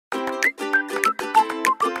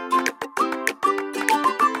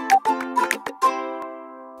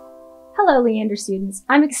Hello, Leander students.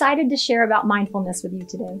 I'm excited to share about mindfulness with you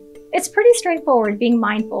today. It's pretty straightforward. Being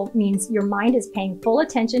mindful means your mind is paying full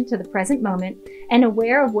attention to the present moment and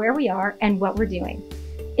aware of where we are and what we're doing.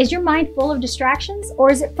 Is your mind full of distractions, or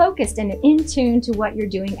is it focused and in tune to what you're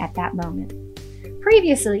doing at that moment?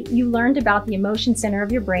 Previously, you learned about the emotion center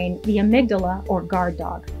of your brain, the amygdala or guard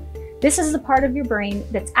dog. This is the part of your brain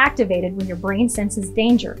that's activated when your brain senses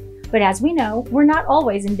danger. But as we know, we're not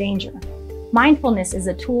always in danger. Mindfulness is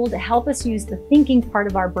a tool to help us use the thinking part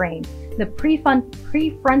of our brain, the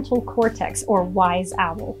prefrontal cortex or wise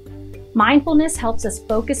owl. Mindfulness helps us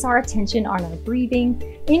focus our attention on our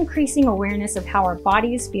breathing, increasing awareness of how our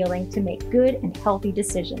body is feeling to make good and healthy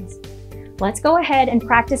decisions. Let's go ahead and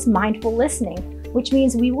practice mindful listening, which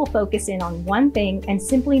means we will focus in on one thing and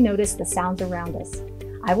simply notice the sounds around us.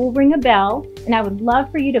 I will ring a bell, and I would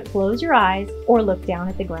love for you to close your eyes or look down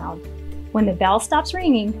at the ground. When the bell stops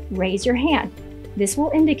ringing, raise your hand. This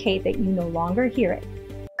will indicate that you no longer hear it.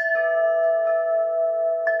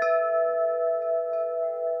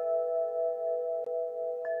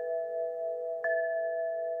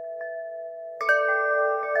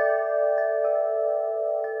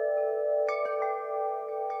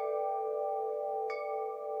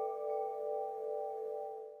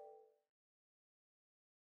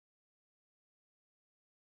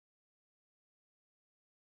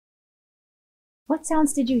 What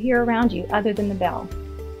sounds did you hear around you other than the bell?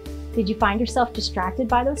 Did you find yourself distracted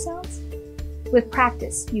by those sounds? With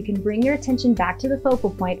practice, you can bring your attention back to the focal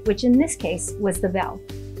point, which in this case was the bell.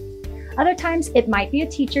 Other times, it might be a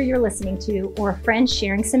teacher you're listening to, or a friend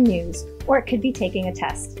sharing some news, or it could be taking a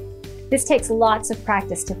test. This takes lots of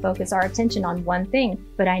practice to focus our attention on one thing,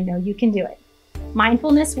 but I know you can do it.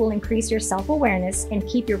 Mindfulness will increase your self-awareness and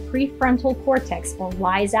keep your prefrontal cortex or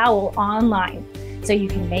wise owl online, so you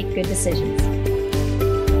can make good decisions.